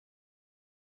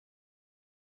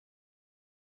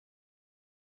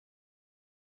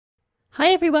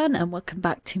Hi everyone and welcome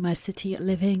back to my city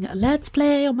living let's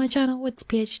play on my channel. It's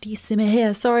PhDSimmer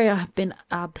here. Sorry I have been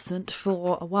absent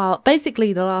for a while.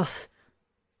 Basically the last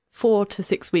 4 to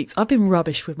 6 weeks I've been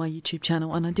rubbish with my YouTube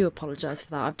channel and I do apologise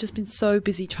for that. I've just been so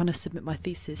busy trying to submit my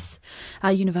thesis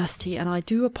at university and I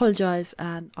do apologise,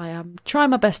 and I am trying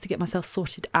my best to get myself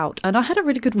sorted out. And I had a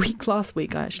really good week last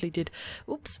week. I actually did,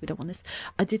 oops, we don't want this.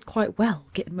 I did quite well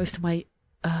getting most of my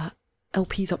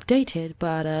LPs updated,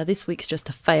 but this week's just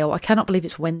a fail. I cannot believe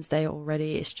it's Wednesday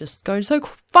already. It's just going so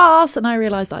fast and I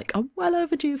realised like I'm well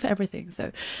overdue for everything,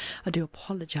 so I do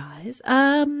apologise.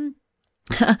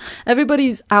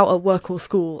 Everybody's out at work or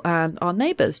school and our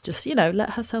neighbours just, you know, let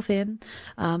herself in,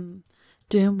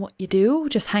 doing what you do,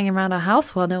 just hanging around our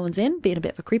house while no one's in, being a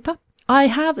bit of a creeper. I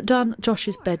have done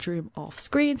Josh's bedroom off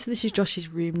screen, so this is Josh's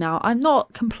room now. I'm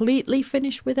not completely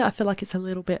finished with it. I feel like it's a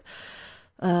little bit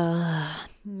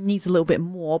needs a little bit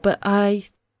more, but I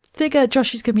figure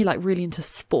Josh is gonna be like really into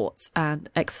sports and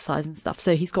exercise and stuff,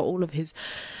 so he's got all of his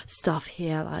stuff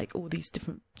here, like all these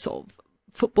different sort of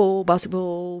football,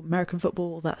 basketball, American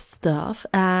football, all that stuff.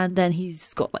 And then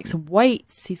he's got like some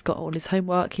weights, he's got all his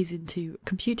homework, he's into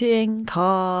computing,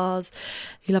 cars,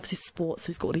 he loves his sports, so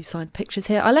he's got all these signed pictures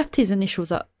here. I left his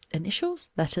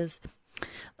letters,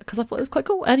 because I thought it was quite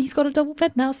cool. And he's got a double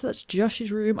bed now, so that's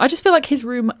Josh's room. I just feel like his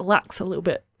room lacks a little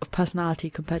bit of personality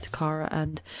compared to Cara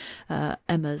and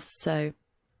Emma's, so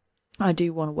I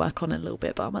do want to work on it a little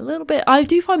bit, but I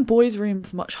do find boys'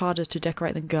 rooms much harder to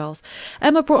decorate than girls.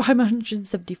 Emma brought home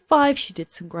 175, she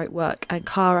did some great work, and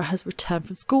Cara has returned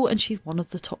from school and she's one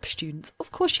of the top students. Of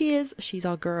course she is, she's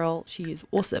our girl, she is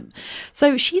awesome.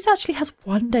 So she's actually has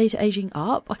 1 day to aging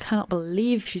up. I cannot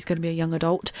believe she's going to be a young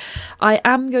adult. I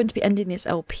am going to be ending this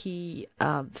LP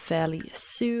fairly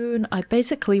soon. I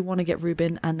basically want to get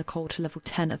Ruben and Nicole to level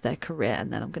 10 of their career,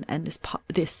 and then I'm going to end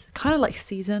this kind of like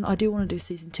season. I do want to do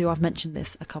season 2. I've mentioned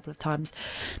this a couple of times.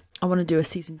 I want to do a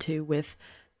season 2 with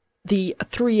the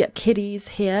 3 kiddies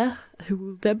here who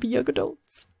will then be young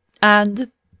adults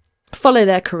and follow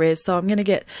their careers. So I'm going to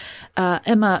get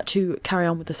Emma to carry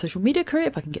on with the social media career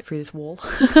if I can get through this wall.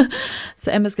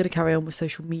 So Emma's going to carry on with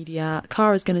social media.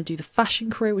 Cara's going to do the fashion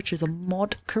career, which is a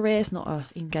mod career. It's not an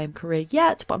in-game career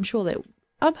yet, but I'm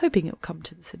hoping it will come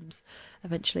to The Sims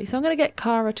eventually. So I'm going to get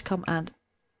Cara to come and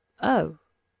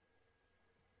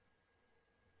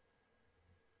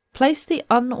place the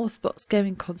unorthodox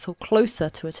gaming console closer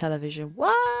to a television.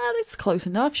 What? It's close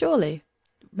enough, surely.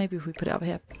 Maybe if we put it up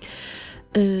here.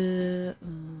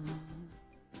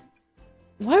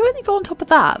 Why wouldn't it go on top of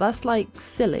that? That's like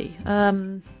silly.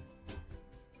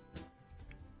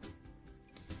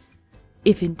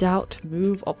 If in doubt,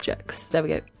 move objects. There we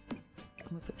go. I'm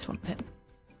gonna put this one up here.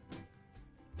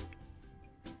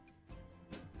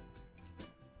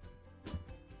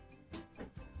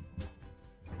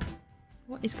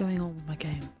 What is going on with my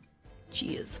game?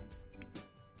 Cheers.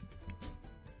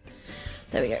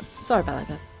 There we go. Sorry about that,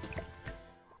 guys.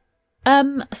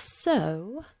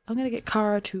 So I'm gonna get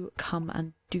Cara to come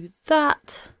and do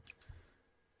that.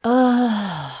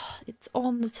 It's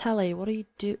on the telly. What do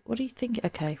you think?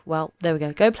 Okay, well, there we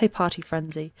go. Go play Party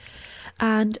Frenzy.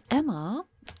 And Emma,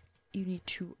 you need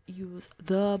to use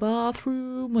the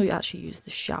bathroom. We actually use the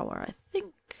shower, I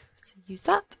think. So use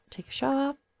that. Take a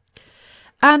shower.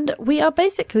 And we are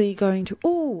basically going to...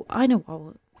 Oh, I know what I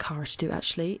want Cara to do,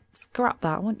 actually. Scrap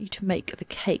that. I want you to make the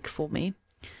cake for me.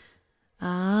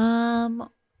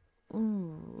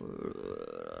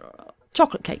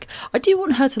 Chocolate cake. I do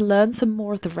want her to learn some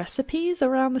more of the recipes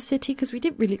around the city, because we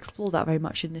didn't really explore that very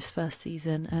much in this first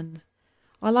season. And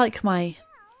I like my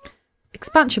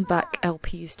expansion pack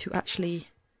LPs to actually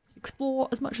explore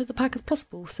as much of the pack as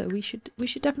possible. So we should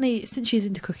definitely, since she's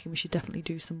into cooking, we should definitely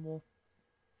do some more.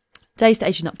 Days to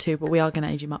aging up too, but we are going to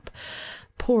age him up.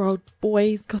 Poor old boy,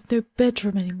 he's got no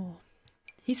bedroom anymore.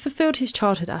 He's fulfilled his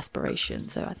childhood aspiration,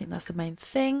 so I think that's the main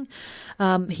thing.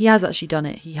 He has actually done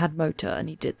it. He had motor and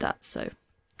he did that, so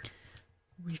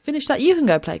we finished that. You can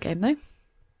go play a game though.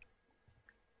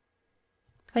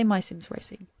 Play My Sims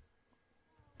Racing.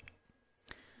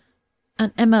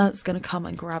 And Emma's going to come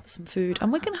and grab some food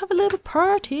and we're going to have a little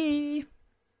party.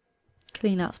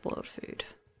 Clean out spoiled food.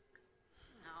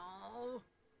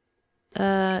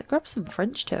 Grab some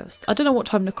French toast. I don't know what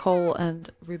time Nicole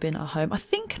and Ruben are home. I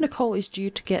think Nicole is due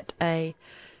to get a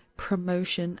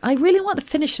promotion. I really want to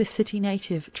finish this city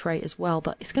native trait as well,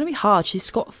 but it's going to be hard.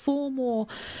 She's got 4 more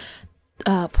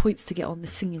points to get on the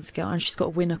singing skill, and she's got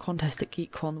to win a contest at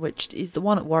GeekCon, which is the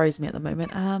one that worries me at the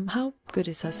moment. How good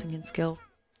is her singing skill?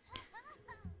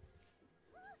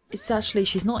 It's actually,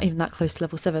 she's not even that close to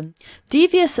level 7.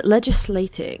 Devious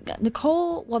legislating.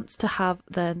 Nicole wants to have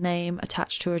their name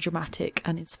attached to a dramatic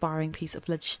and inspiring piece of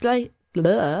legislation.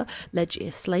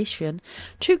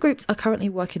 2 groups are currently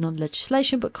working on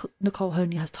legislation, but Nicole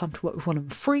only has time to work with one of them.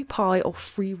 Free pie or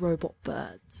free robot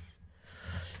birds.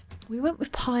 We went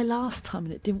with pie last time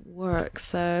and it didn't work,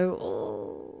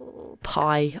 so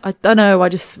pie. I don't know,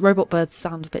 robot birds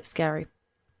sound a bit scary.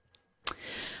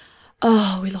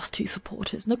 Oh, we lost 2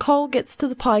 supporters. Nicole gets to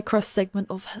the pie crust segment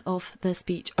of their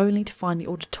speech only to find the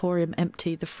auditorium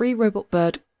empty. The free robot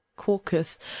bird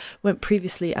caucus went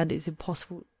previously and it's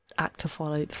impossible act to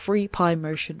follow. The free pie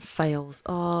motion fails.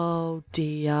 Oh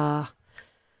dear.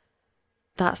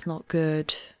 That's not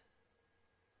good.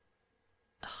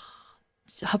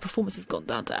 Her performance has gone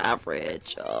down to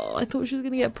average. Oh, I thought she was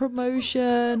going to get a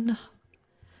promotion.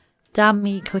 Damn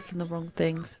me clicking the wrong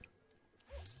things.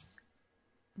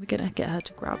 We're going to get her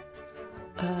to grab.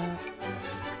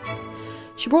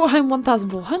 She brought home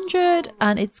 1,400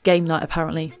 and it's game night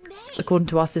apparently, according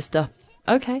to our sister.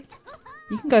 Okay,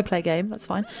 you can go play a game, that's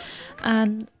fine.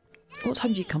 And what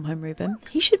time do you come home, Ruben?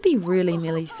 He should be really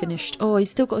nearly finished. Oh, he's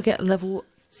still got to get level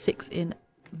 6 in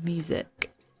music.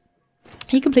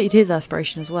 He completed his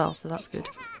aspiration as well, so that's good.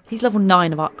 He's level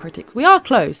 9 of Art Critic. We are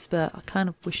close, but I kind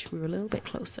of wish we were a little bit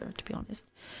closer, to be honest.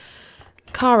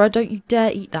 Cara, don't you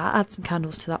dare eat that. Add some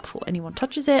candles to that before anyone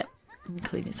touches it. And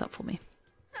clean this up for me.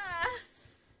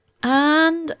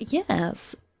 And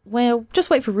yes, we'll just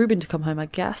wait for Ruben to come home, I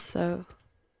guess. So,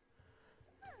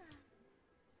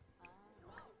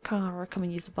 Cara, come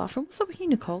and use the bathroom. What's up with you,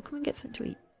 Nicole? Come and get something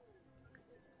to eat.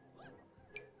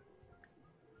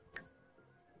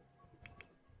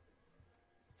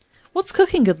 What's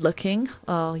cooking good looking?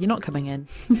 Oh, you're not coming in.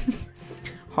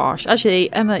 Harsh.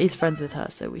 Actually, Emma is friends with her,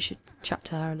 so we should chat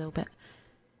to her a little bit.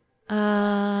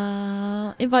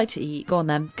 Invite to eat. Go on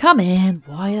then. Come in.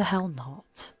 Why the hell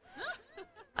not?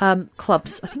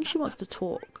 Clubs. I think she wants to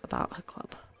talk about her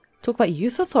club. Talk about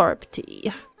youth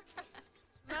authority.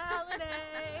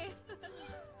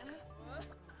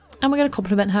 And we're going to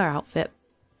compliment her outfit.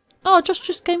 Oh, Josh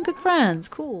just came good friends.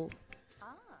 Cool.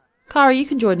 Cara, you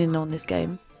can join in on this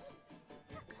game.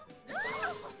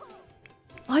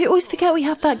 I always forget we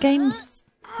have that games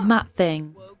mat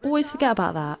thing. Always forget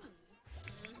about that.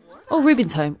 Oh,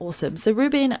 Ruben's home. Awesome. So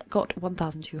Ruben got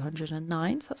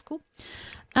 1,209. So that's cool.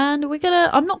 And we're going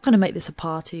to... I'm not going to make this a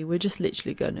party. We're just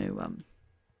literally going to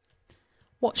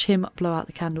watch him blow out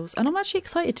the candles. And I'm actually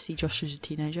excited to see Josh as a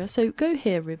teenager. So go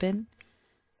here, Ruben.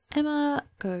 Emma,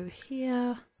 go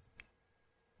here.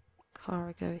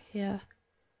 Cara, go here.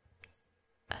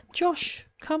 And Josh,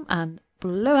 come and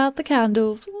blow out the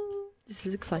candles. Woo. This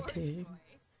is exciting.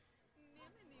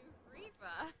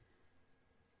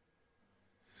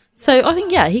 So I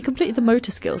think, yeah, he completed the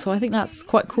motor skill. So I think that's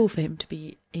quite cool for him to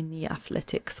be in the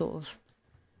athletic sort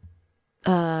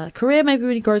of career, maybe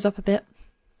when he grows up a bit.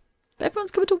 But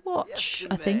everyone's coming to watch,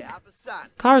 I think.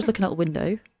 Cara's looking out the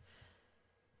window.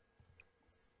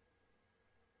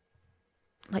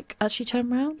 Like, actually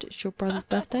turn around. It's your brother's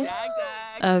birthday.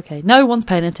 Okay, no one's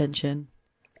paying attention.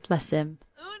 Bless him.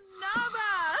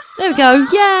 There we go.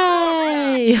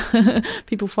 Yay!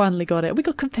 People finally got it. We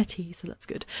got confetti, so that's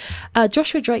good.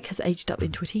 Joshua Drake has aged up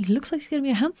into a teen. He looks like he's going to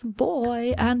be a handsome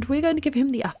boy. And we're going to give him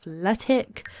the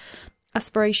athletic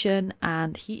aspiration.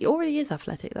 And he already is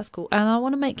athletic. That's cool. And I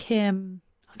want to make him...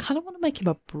 I kind of want to make him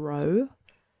a bro.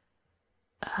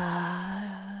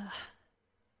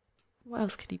 What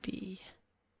else could he be?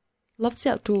 Loves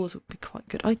the outdoors would be quite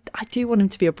good. I do want him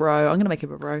to be a bro. I'm going to make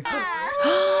him a bro.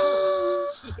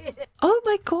 Oh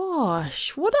my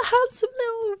gosh, what a handsome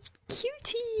little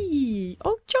cutie.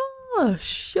 Oh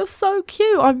Josh, you're so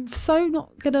cute. I'm so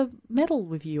not gonna meddle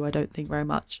with you, I don't think, very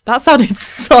much. That sounded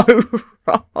so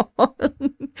wrong.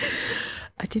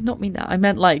 I did not mean that. I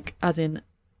meant like as in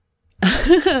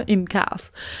in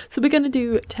CAS. So we're gonna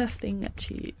do testing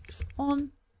cheats on,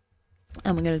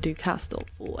 and we're gonna do CAS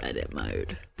full edit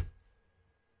mode. I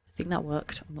think that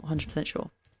worked. I'm not 100% sure.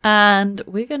 And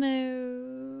we're gonna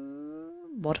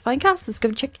modifying cast. Let's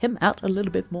go check him out a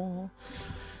little bit more.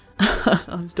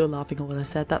 I'm still laughing at what I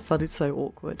said. That sounded so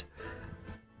awkward.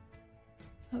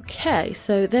 Okay,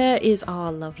 so there is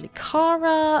our lovely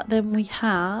Cara. Then we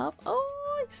have...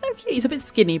 Oh, he's so cute. He's a bit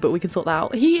skinny, but we can sort that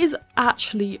out. He is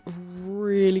actually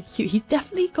really cute. He's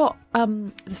definitely got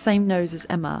the same nose as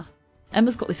Emma.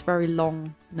 Emma's got this very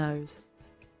long nose.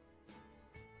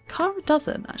 Cara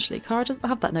doesn't, actually. Cara doesn't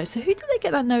have that nose. So who did they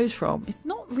get that nose from? It's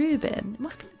not Ruben. It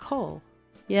must be Nicole.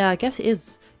 Yeah, I guess it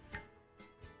is.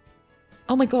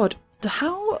 Oh my god.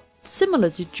 How similar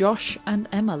did Josh and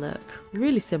Emma look?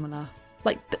 Really similar.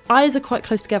 Like, the eyes are quite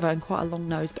close together and quite a long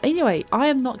nose. But anyway, I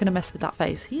am not going to mess with that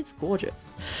face. He is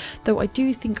gorgeous. Though I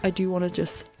do think I do want to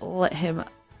just let him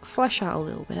flesh out a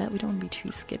little bit. We don't want to be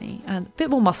too skinny. And a bit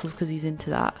more muscles because he's into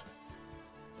that.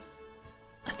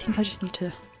 I think I just need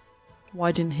to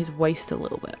widen his waist a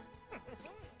little bit.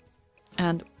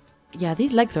 And yeah,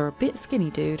 these legs are a bit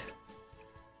skinny, dude.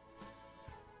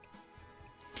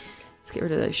 Let's get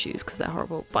rid of those shoes because they're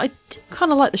horrible. But I do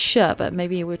kind of like the shirt, but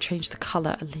maybe we'll change the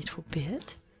colour a little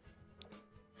bit.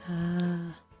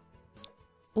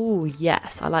 Oh,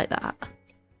 yes, I like that.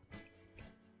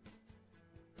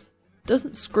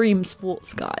 Doesn't scream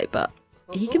sports guy, but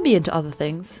he can be into other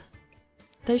things.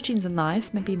 Those jeans are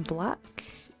nice, maybe in black.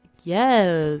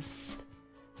 Yes,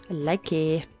 I like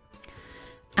it.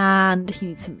 And he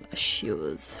needs some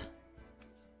shoes.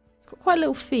 He's got quite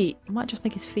little feet. I might just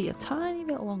make his feet a tiny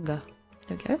bit longer.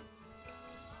 There we go.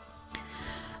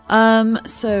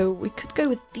 So we could go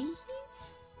with these.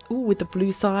 Ooh, with the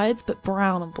blue sides, but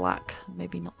brown and black.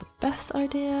 Maybe not the best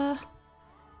idea.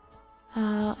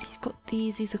 He's got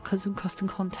these. These are custom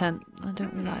content. I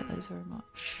don't really like those very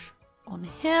much on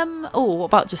him. Oh, what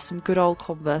about just some good old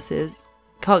Converses?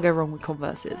 Can't go wrong with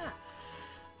Converses.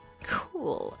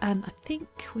 Cool. And I think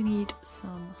we need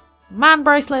some man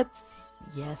bracelets.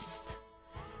 Yes.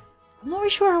 I'm not really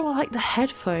sure I like the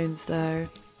headphones though.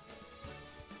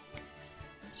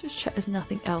 Let's just check there's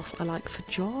nothing else I like for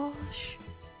Josh.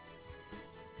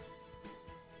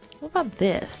 What about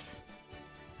this?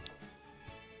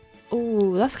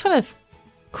 Oh, that's kind of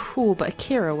cool, but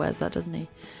Akira wears that, doesn't he?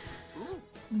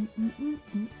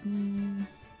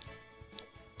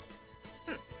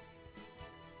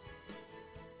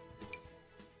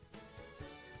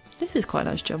 This is quite a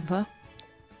nice jumper.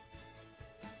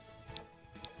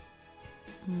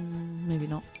 Maybe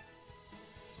not.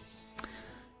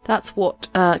 That's what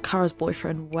Kara's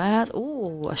boyfriend wears.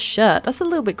 Oh, a shirt. That's a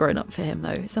little bit grown up for him, though.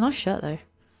 It's a nice shirt, though.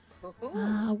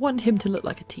 I want him to look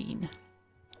like a teen.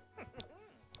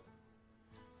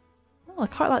 Oh, I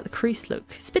quite like the crease look.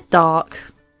 It's a bit dark.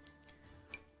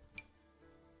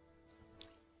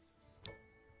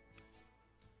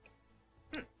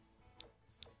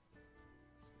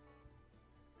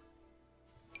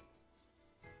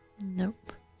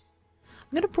 Nope.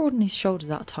 I'm going to broaden his shoulders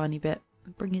out a tiny bit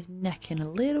and bring his neck in a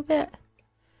little bit.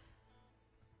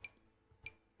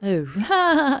 Oh,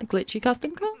 glitchy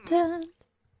custom content.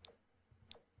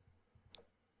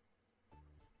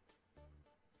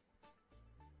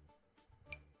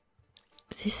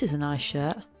 This is a nice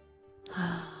shirt.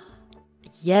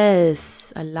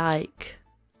 Yes, I like.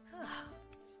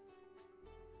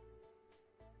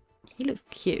 He looks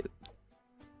cute.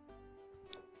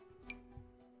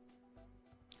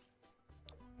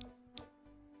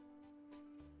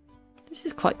 This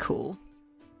is quite cool.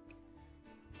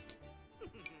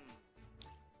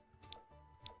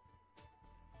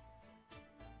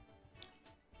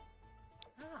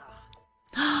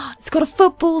 It's got a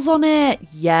footballs on it.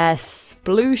 Yes,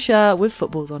 blue shirt with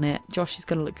footballs on it. Josh is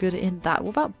going to look good in that.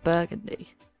 What about burgundy?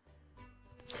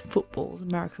 It's footballs,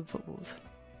 American footballs.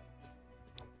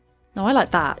 No, I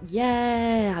like that.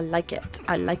 Yeah, I like it.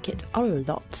 I like it a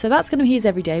lot. So that's going to be his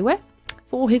everyday wear.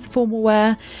 For his formal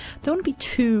wear, don't want to be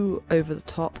too over the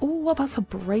top. Oh, what about some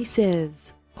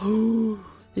braces? Oh,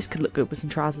 this could look good with some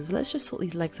trousers. But let's just sort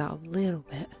these legs out a little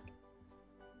bit.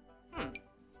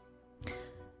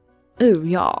 Oh,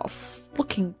 yes.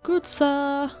 Looking good,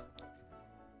 sir.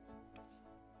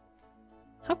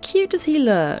 How cute does he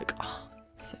look? Oh,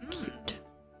 so cute.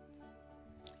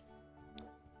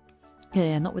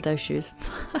 Yeah, not with those shoes.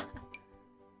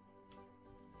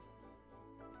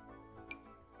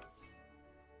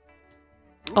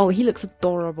 Oh, he looks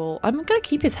adorable. I'm going to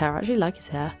keep his hair. I actually like his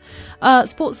hair.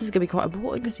 Sports is going to be quite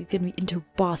important because he's going to be into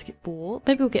basketball.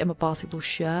 Maybe we'll get him a basketball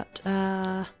shirt.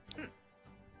 Red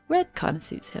kind of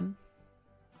suits him.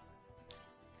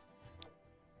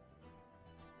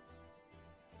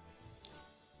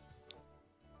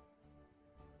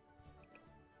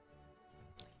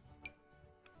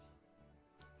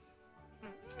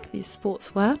 Could be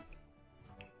sportswear.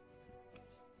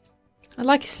 I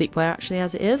like his sleepwear actually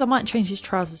as it is. I might change his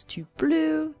trousers to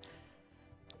blue.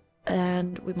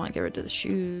 And we might get rid of the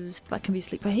shoes. That can be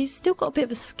sleepwear. He's still got a bit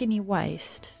of a skinny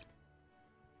waist.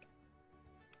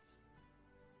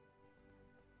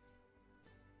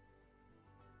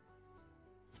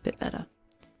 It's a bit better.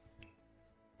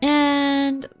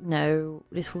 And no,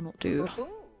 this will not do.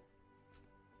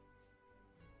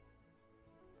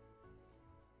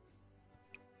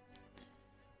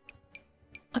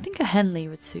 I think a Henley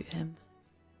would suit him.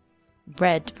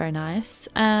 Red, very nice.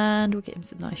 And we'll get him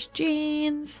some nice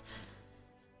jeans.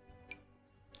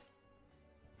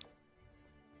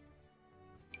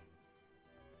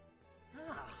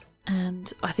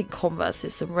 And I think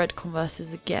Converses, some red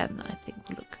Converses again, I think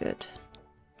will look good.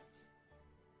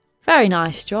 Very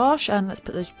nice, Josh. And let's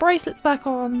put those bracelets back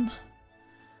on.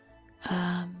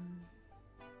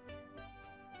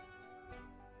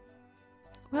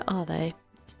 Where are they?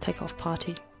 Let's take off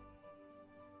party.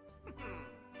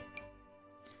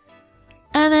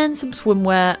 And then some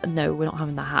swimwear. No, we're not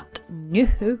having the hat. No.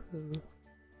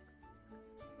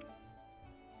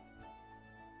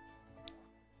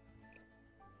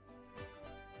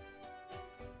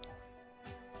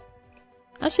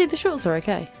 Actually, the shorts are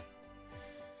okay.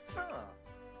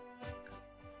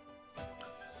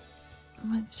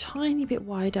 A tiny bit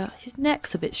wider. His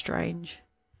neck's a bit strange.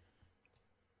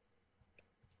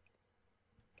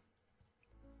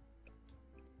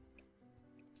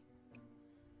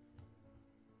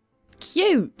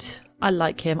 Cute! I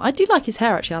like him. I do like his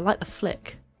hair actually. I like the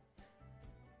flick.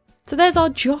 So there's our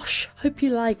Josh. Hope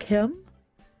you like him.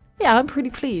 Yeah, I'm pretty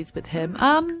pleased with him.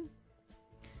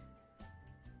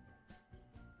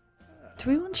 Do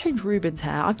we want to change Ruben's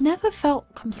hair? I've never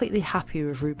felt completely happy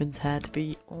with Ruben's hair, to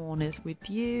be honest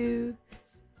with you.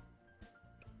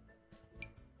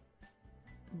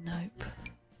 Nope.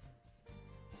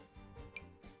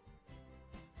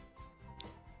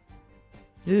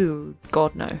 Ooh,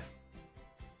 God no.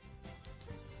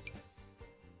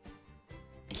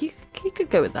 He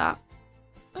could go with that.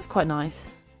 That's quite nice.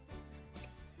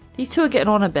 These two are getting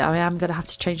on a bit. I am going to have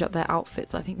to change up their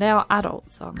outfits. I think they are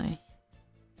adults, aren't they?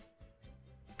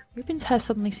 Ruben's hair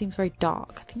suddenly seems very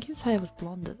dark. I think his hair was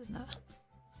blonder than that.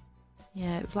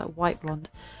 Yeah, it was like white blonde.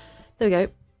 There we go.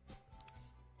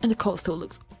 And Nicole still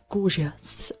looks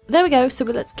gorgeous. There we go. So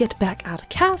let's get back out of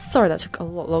cast. Sorry that took a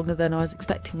lot longer than I was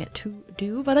expecting it to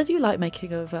do. But I do like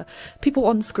making over people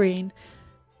on screen.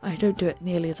 I don't do it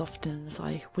nearly as often as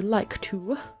I would like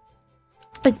to.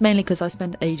 It's mainly because I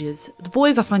spend ages. The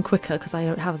boys I find quicker because I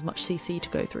don't have as much CC to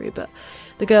go through, but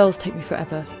the girls take me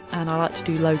forever, and I like to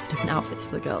do loads of different outfits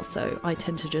for the girls, so I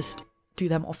tend to just do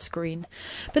them off screen.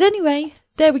 But anyway,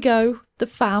 there we go. The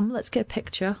fam. Let's get a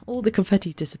picture. All the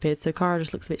confetti's disappeared, so Cara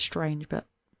just looks a bit strange, but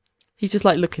he's just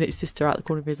like looking at his sister out the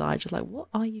corner of his eye, just like, what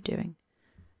are you doing?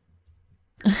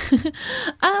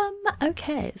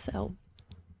 Okay, so...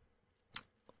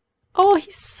 Oh,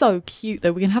 he's so cute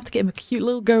though. We're going to have to get him a cute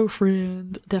little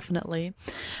girlfriend. Definitely.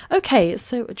 Okay,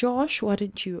 so Josh, why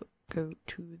don't you go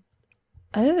to...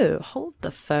 Oh, hold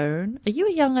the phone. Are you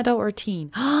a young adult or a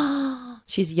teen?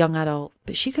 She's a young adult,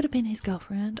 but she could have been his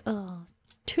girlfriend. Oh,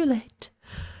 too late.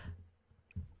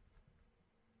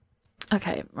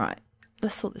 Okay, right.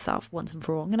 Let's sort this out once and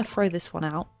for all. I'm going to throw this one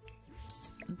out.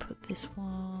 And put this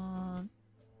one...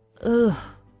 Ugh.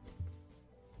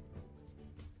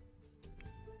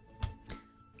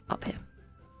 Up here.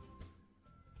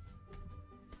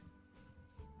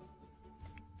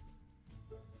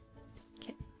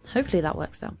 Okay, hopefully that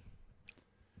works now.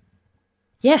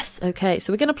 Yes, okay,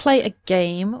 so we're going to play a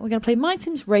game. We're going to play My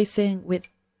Sims Racing with,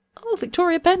 oh,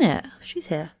 Victoria Bennett. She's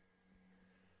here.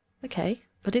 Okay,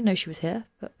 I didn't know she was here.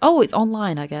 But oh, it's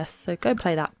online, I guess, so go and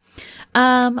play that.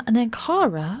 And then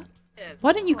Cara,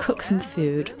 why don't you cook some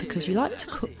food? Because you like to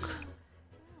cook.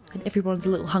 And everyone's a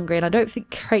little hungry, and I don't think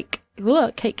cake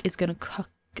is going to cook.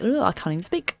 I can't even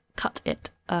speak. Cut it.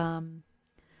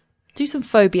 Do some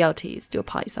faux BLTs. Do a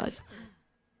pie size.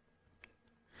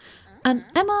 And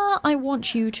Emma, I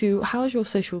want you to... How's your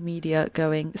social media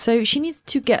going? So she needs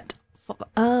to get...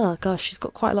 Oh, gosh, she's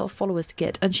got quite a lot of followers to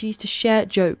get. And she needs to share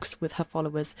jokes with her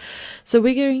followers. So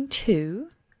we're going to...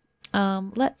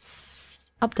 let's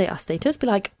update our status. Be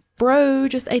like, bro,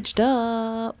 just aged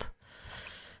up.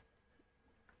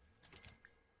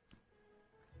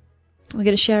 We're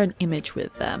going to share an image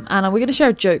with them. And we're going to share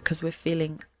a joke because we're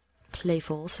feeling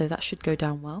playful. So that should go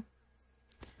down well.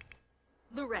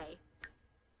 Lorray.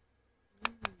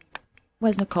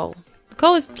 Where's Nicole?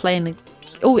 Nicole is playing...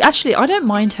 Oh, actually, I don't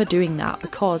mind her doing that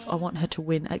because I want her to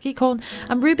win at GeekCon.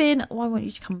 And Ruben, why won't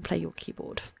you come and play your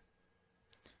keyboard?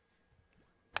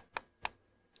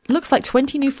 Looks like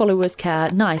 20 new followers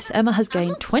care. Nice. Emma has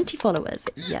gained 20 followers.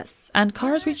 Yes. And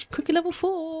Cara's reached cookie level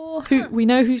 4. We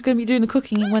know who's going to be doing the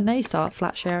cooking when they start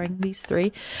flat sharing, these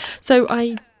three. So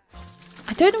I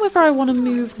don't know whether I want to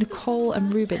move Nicole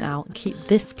and Ruben out and keep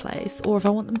this place, or if I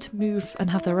want them to move and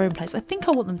have their own place. I think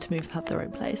I want them to move and have their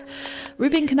own place.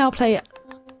 Ruben can now play...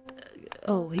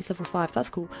 Oh, he's level 5. That's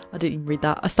cool. I didn't even read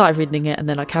that. I started reading it and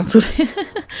then I cancelled it.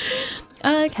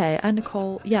 Okay, and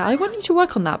Nicole, yeah, I want you to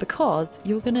work on that because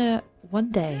you're gonna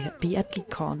one day be at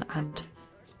GeekCon and...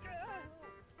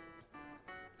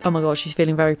 Oh my god, she's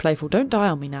feeling very playful. Don't die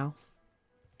on me now.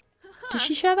 Did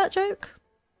she share that joke?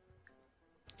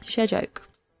 Share joke.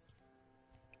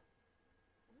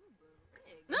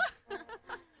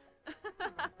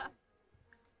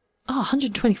 Oh,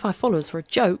 125 followers for a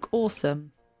joke.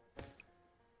 Awesome.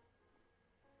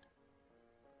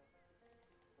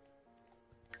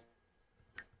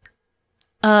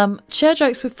 Share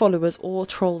jokes with followers or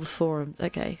troll the forums.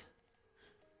 Okay.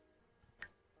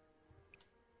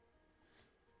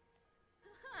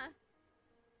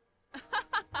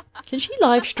 Can she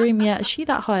live stream yet? Is she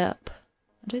that high up?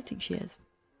 I don't think she is.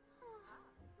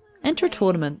 Enter a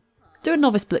tournament. Do a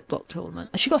novice blick block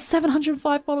tournament. She got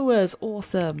 705 followers.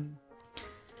 Awesome.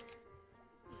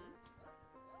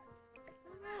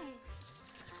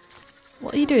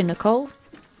 What are you doing, Nicole?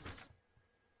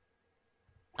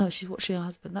 Oh, she's watching her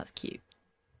husband. That's cute.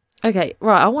 Okay,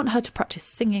 right. I want her to practice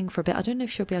singing for a bit. I don't know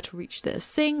if she'll be able to reach this.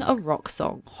 Sing a rock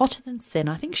song. Hotter Than Sin.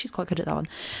 I think she's quite good at that one.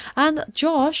 And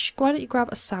Josh, why don't you grab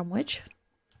a sandwich?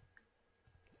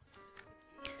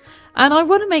 And I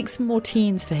want to make some more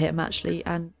teens for him, actually.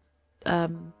 And,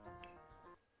 do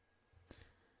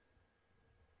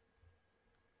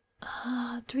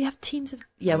we have teens of...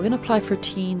 Yeah, we're going to apply for a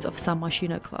teens of San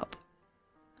Myshuno Club.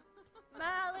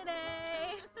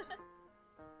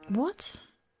 What?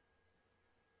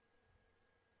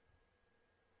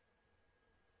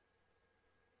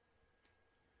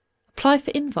 Apply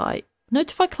for invite.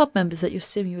 Notify club members that you're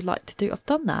sim you would like to do. I've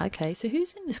done that. Okay, so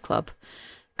who's in this club?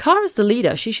 Kara's the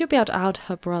leader. She should be able to add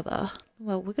her brother.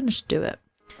 Well, we're going to just do it.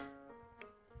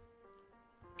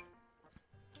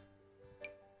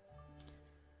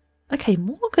 Okay,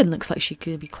 Morgan looks like she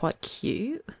could be quite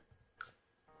cute.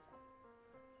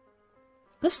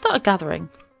 Let's start a gathering.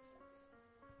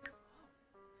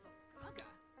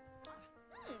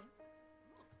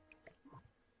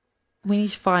 We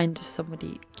need to find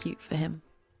somebody cute for him.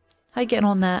 How are you getting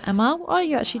on there, Emma? What are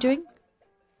you actually doing?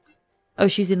 Oh,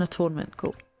 she's in a tournament.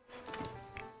 Cool.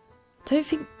 I don't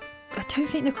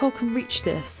think Nicole can reach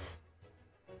this.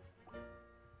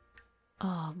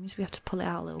 Oh, it means we have to pull it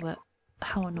out a little bit.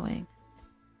 How annoying.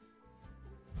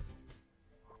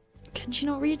 Can she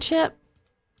not reach it?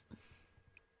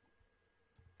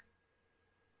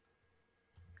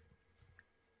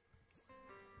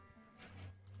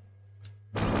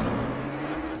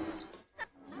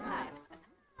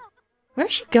 Where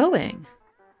is she going?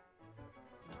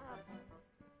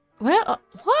 Where?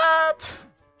 What?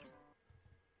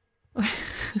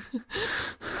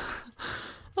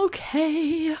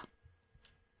 Okay.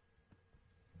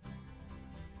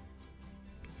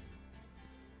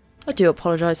 I do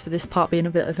apologise for this part being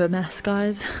a bit of a mess,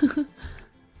 guys.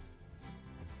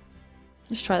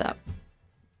 Let's try that.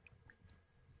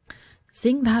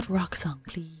 Sing that rock song,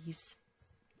 please.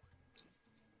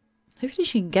 Hopefully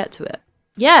she can get to it.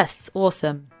 Yes!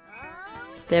 Awesome.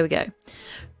 There we go.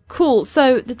 Cool.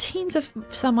 So the teens of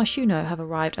San Myshuno have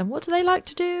arrived. And what do they like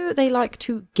to do? They like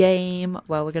to game.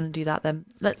 Well, we're going to do that then.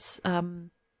 Let's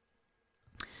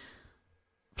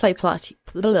play Party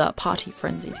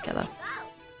Frenzy together.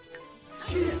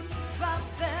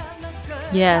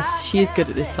 Yes, she is good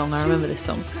at this song. I remember this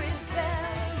song.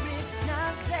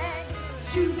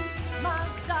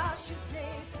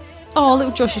 Oh,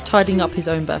 little Josh is tidying up his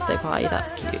own birthday party.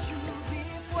 That's cute.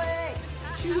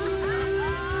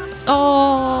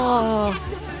 Oh.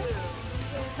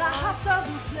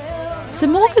 So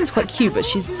Morgan's quite cute, but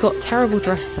she's got terrible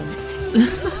dress sense.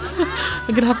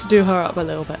 I'm going to have to do her up a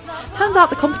little bit. Turns out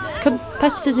the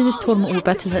competitors in this tournament were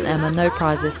better than Emma. No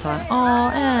prize this time. Oh,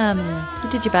 Em,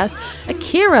 you did your best.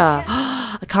 Akira.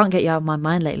 I can't get you out of my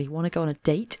mind lately. Want to go on a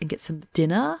date and get some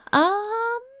dinner?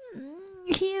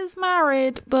 He is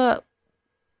married, but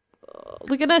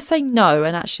we're going to say no.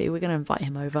 And actually, we're going to invite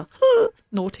him over.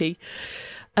 Naughty.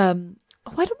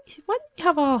 Why don't we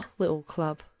have our little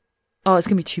club? Oh, it's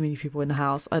gonna be too many people in the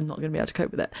house. I'm not gonna be able to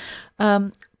cope with it.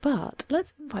 But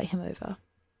let's invite him over.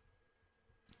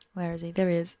 Where is he? There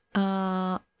he is.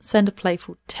 Send a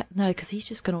playful no, because he's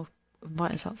just gonna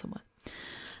invite us out somewhere.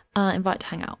 Invite to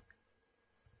hang out.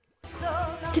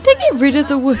 Did they get rid of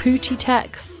the Wahooty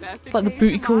text? Like the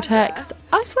booty call text?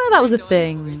 I swear that was a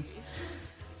thing.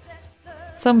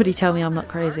 Somebody tell me I'm not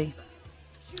crazy.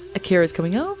 Akira's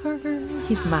coming over.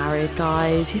 He's married,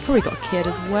 guys. He's probably got a kid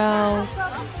as well.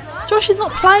 Josh is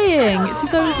not playing. It's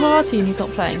his own party and he's not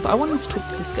playing. But I want him to talk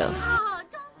to this girl.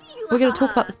 We're going to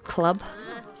talk about the club.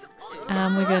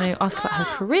 And we're going to ask about her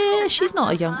career. She's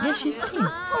not a young... Yeah, she's a teen.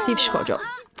 See if she's got a job.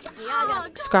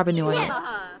 Just grab a new idea.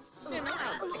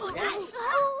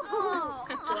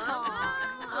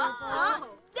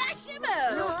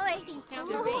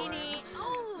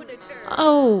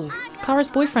 Oh, Kara's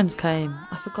boyfriends came.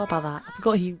 I forgot about that. I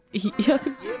forgot he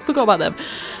forgot about them.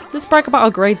 Let's brag about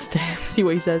our grades to him. See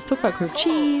what he says. Talk about grilled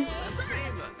cheese.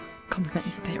 Compliment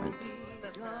his appearance.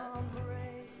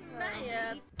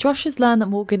 Josh has learned that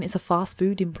Morgan is a fast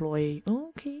food employee.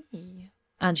 Okay.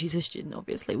 And she's a student,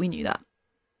 obviously. We knew that.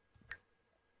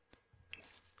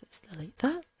 Let's delete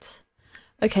that.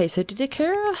 Okay, so did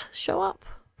Akira show up?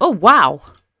 Oh, wow.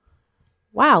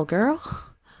 Wow, girl.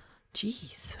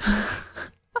 Jeez.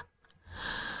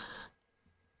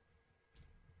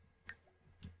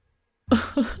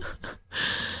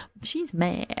 She's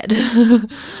mad.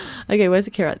 Okay, where's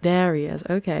Akira? There he is.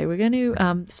 Okay, we're going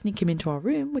to sneak him into our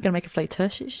room. We're going to make a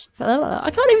flirtatious...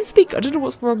 I can't even speak. I don't know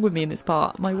what's wrong with me in this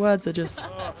part. My words are just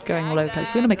going all over the place.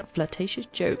 We're going to make a flirtatious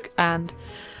joke and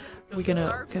we're going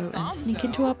to go and sneak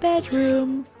into our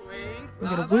bedroom.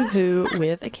 We're going to woohoo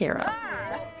with Akira.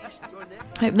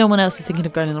 I hope no one else is thinking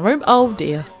of going in the room. Oh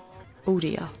dear. Oh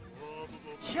dear.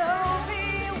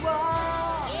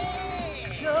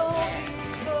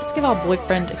 Let's give our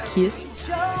boyfriend a kiss.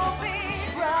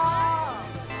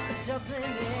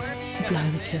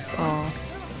 Blown a kiss. Oh.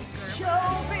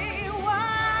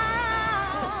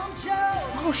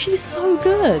 Oh, she's so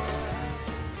good.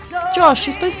 Josh,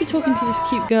 you're supposed to be talking to this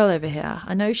cute girl over here.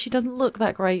 I know she doesn't look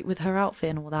that great with her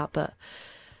outfit and all that, but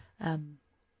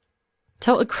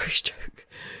tell a gross joke.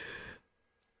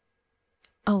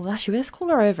 Oh, actually, let's call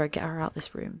her over and get her out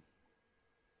this room.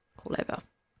 Call over.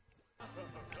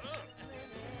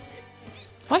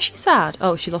 Why is she sad?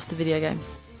 Oh, she lost the video game.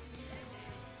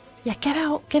 Yeah, get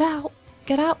out, get out,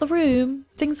 get out the room.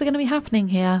 Things are going to be happening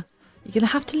here. You're going to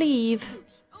have to leave.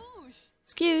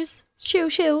 Excuse.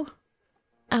 Shoo.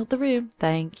 Out the room.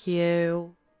 Thank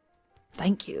you.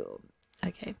 Thank you.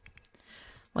 Okay.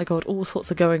 My God, all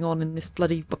sorts are going on in this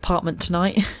bloody apartment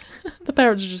tonight. The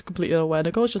parents are just completely unaware.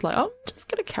 Nicole's just like, I'm just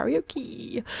going to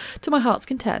karaoke to my heart's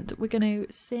content. We're going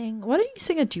to sing. Why don't you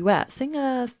sing a duet? Sing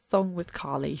a song with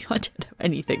Carly. I don't know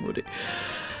anything, would it?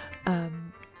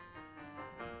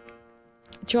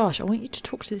 Josh, I want you to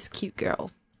talk to this cute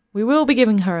girl. We will be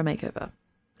giving her a makeover.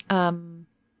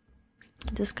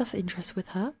 Discuss interests with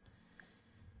her.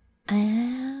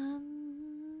 And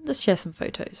let's share some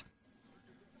photos.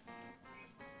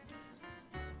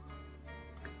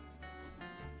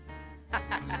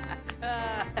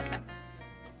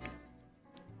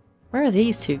 Where are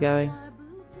these two going?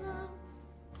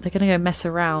 They're gonna go mess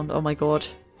around. Oh my God.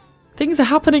 Things are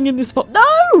happening in this spot.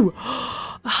 No!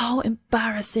 Oh,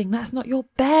 embarrassing. That's not your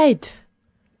bed.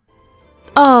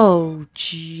 Oh,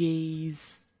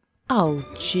 jeez. Oh,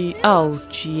 gee. Oh,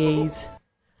 jeez.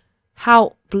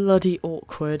 How bloody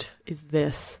awkward is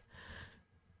this?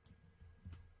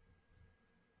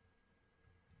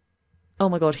 Oh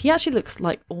my God. He actually looks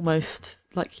like almost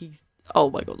like he's... Oh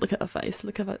my God. Look at her face.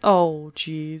 Look at her... Oh,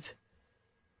 jeez.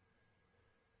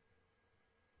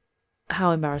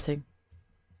 How embarrassing.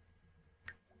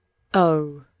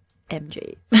 Oh,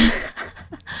 MG.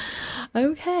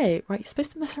 Okay, right, you're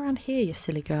supposed to mess around here, you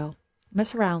silly girl.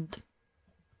 Mess around.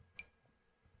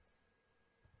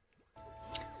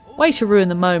 Way to ruin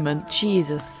the moment,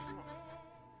 Jesus.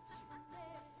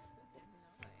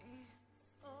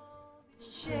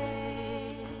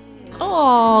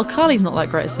 Oh, Carly's not that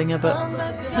great a singer, but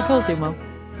Nicole's doing well.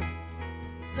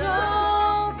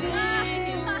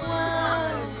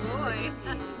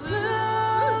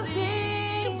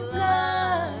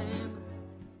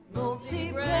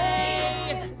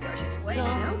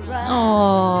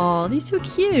 Oh, these two are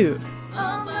cute.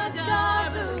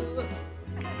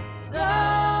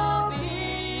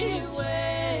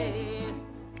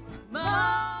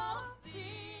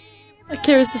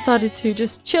 Akira's decided to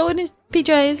just chill in his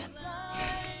PJs.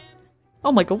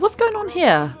 Oh my God, what's going on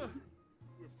here?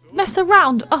 Mess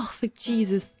around. Oh, for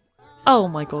Jesus. Oh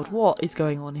my God, what is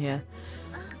going on here?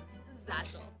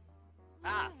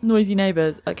 Noisy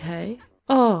neighbours. Okay.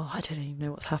 Oh, I don't even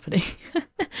know what's happening.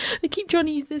 They keep trying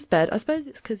to use this bed. I suppose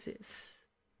it's because it's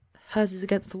hers is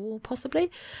against the wall, possibly.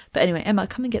 But anyway, Emma,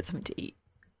 come and get something to eat.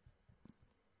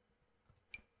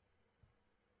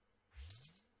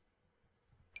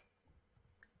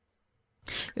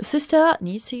 Your sister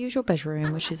needs to use your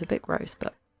bedroom, which is a bit gross,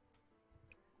 but...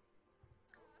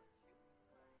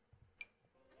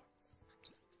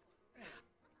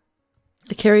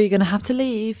 Akira, you're going to have to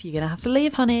leave. You're going to have to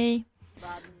leave, honey.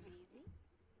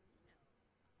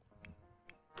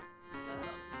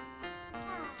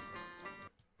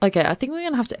 Okay, I think we're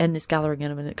going to have to end this gathering in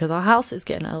a minute because our house is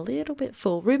getting a little bit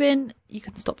full. Ruben, you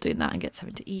can stop doing that and get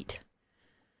something to eat.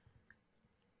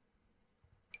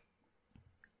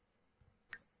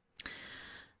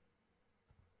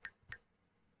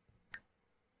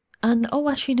 And, oh,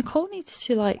 actually, Nicole needs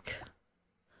to, like,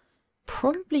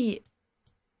 probably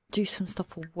do some stuff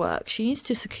for work. She needs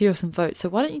to secure some votes. So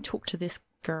why don't you talk to this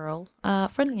girl?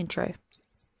 Friendly intro.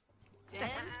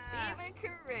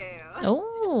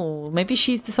 Oh, maybe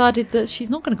she's decided that she's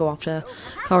not going to go after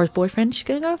Kara's boyfriend. She's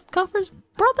going to go after his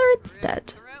brother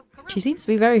instead. She seems to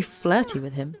be very flirty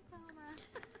with him.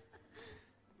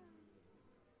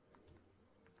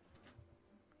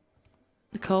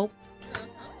 Nicole,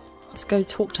 let's go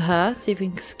talk to her, see if we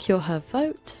can secure her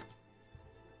vote.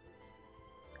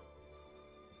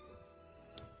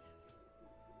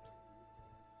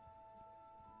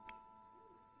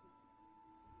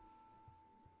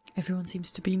 Everyone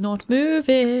seems to be not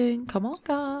moving. Come on,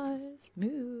 guys.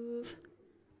 Move.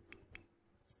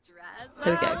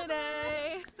 There we go.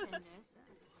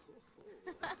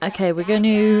 Okay, we're going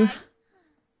to...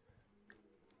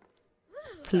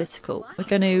 Political. We're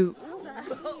going to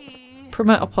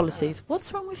promote our policies.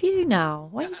 What's wrong with you now?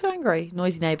 Why are you so angry?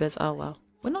 Noisy neighbours. Oh, well.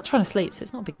 We're not trying to sleep, so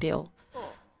it's not a big deal.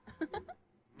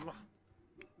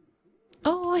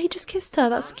 Oh, he just kissed her.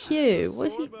 That's cute. What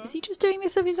is he just doing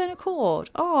this of his own accord?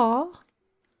 Aww.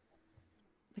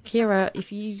 Akira,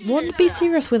 if you want to be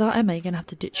serious with our Emma, you're going to have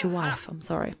to ditch your wife. I'm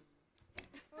sorry.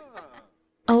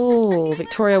 Oh,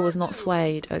 Victoria was not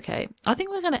swayed. Okay. I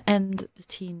think we're going to end the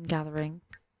teen gathering.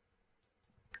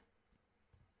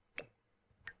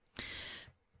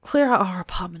 Clear out our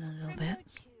apartment a little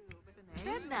bit.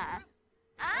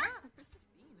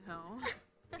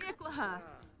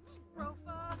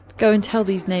 Go and tell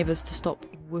these neighbours to stop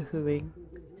woohooing.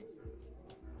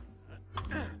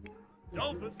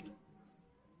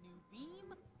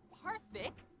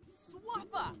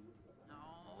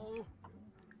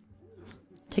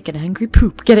 Take an angry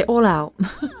poop. Get it all out.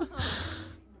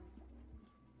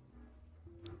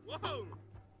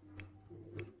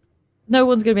 No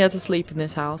one's going to be able to sleep in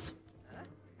this house.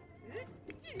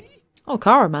 Oh,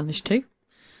 Kara managed to.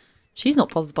 She's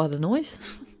not bothered by the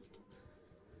noise.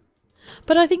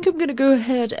 But I think I'm going to go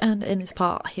ahead and end this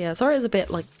part here. Sorry it's a bit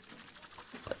like...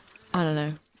 I don't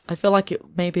know. I feel like it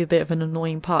may be a bit of an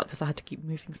annoying part because I had to keep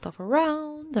moving stuff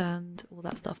around and all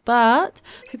that stuff. But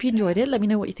hope you enjoyed it. Let me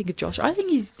know what you think of Josh. I think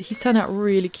he's turned out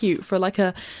really cute for like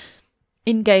a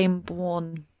in-game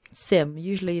born sim.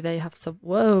 Usually they have some...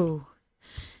 Whoa.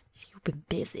 You've been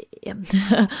busy.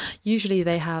 Usually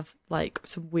they have like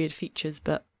some weird features,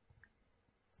 but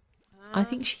I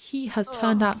think he has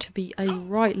turned out to be a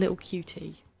right little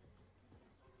cutie.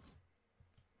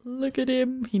 Look at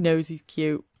him. He knows he's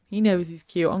cute. He knows he's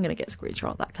cute. I'm going to get a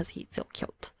screenshot of that because he's so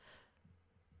cute.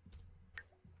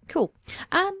 Cool.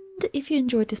 And if you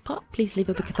enjoyed this part, please leave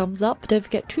a big thumbs up. Don't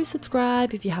forget to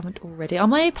subscribe if you haven't already. I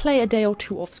may play a day or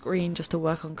two off screen just to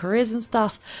work on careers and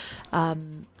stuff.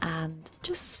 And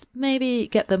just maybe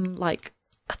get them like...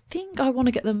 I think I want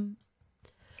to get them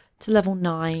to level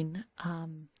 9.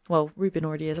 Well, Ruben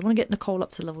already is. I want to get Nicole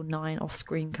up to level 9 off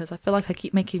screen because I feel like I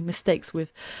keep making mistakes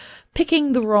with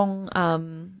picking the wrong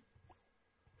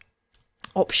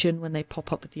option when they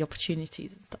pop up with the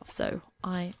opportunities and stuff. So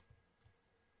I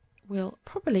will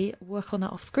probably work on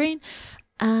that off screen.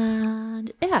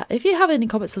 And yeah, if you have any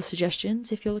comments or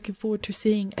suggestions, if you're looking forward to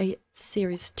seeing a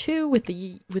series 2 with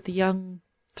the young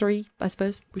 3, I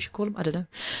suppose we should call them. I don't know.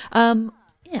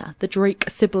 Yeah, the Drake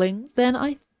siblings. Then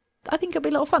I think it'll be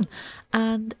a lot of fun.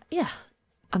 And yeah,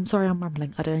 I'm sorry I'm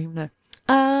rambling. I don't even know.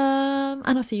 And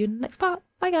I'll see you in the next part.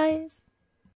 Bye, guys.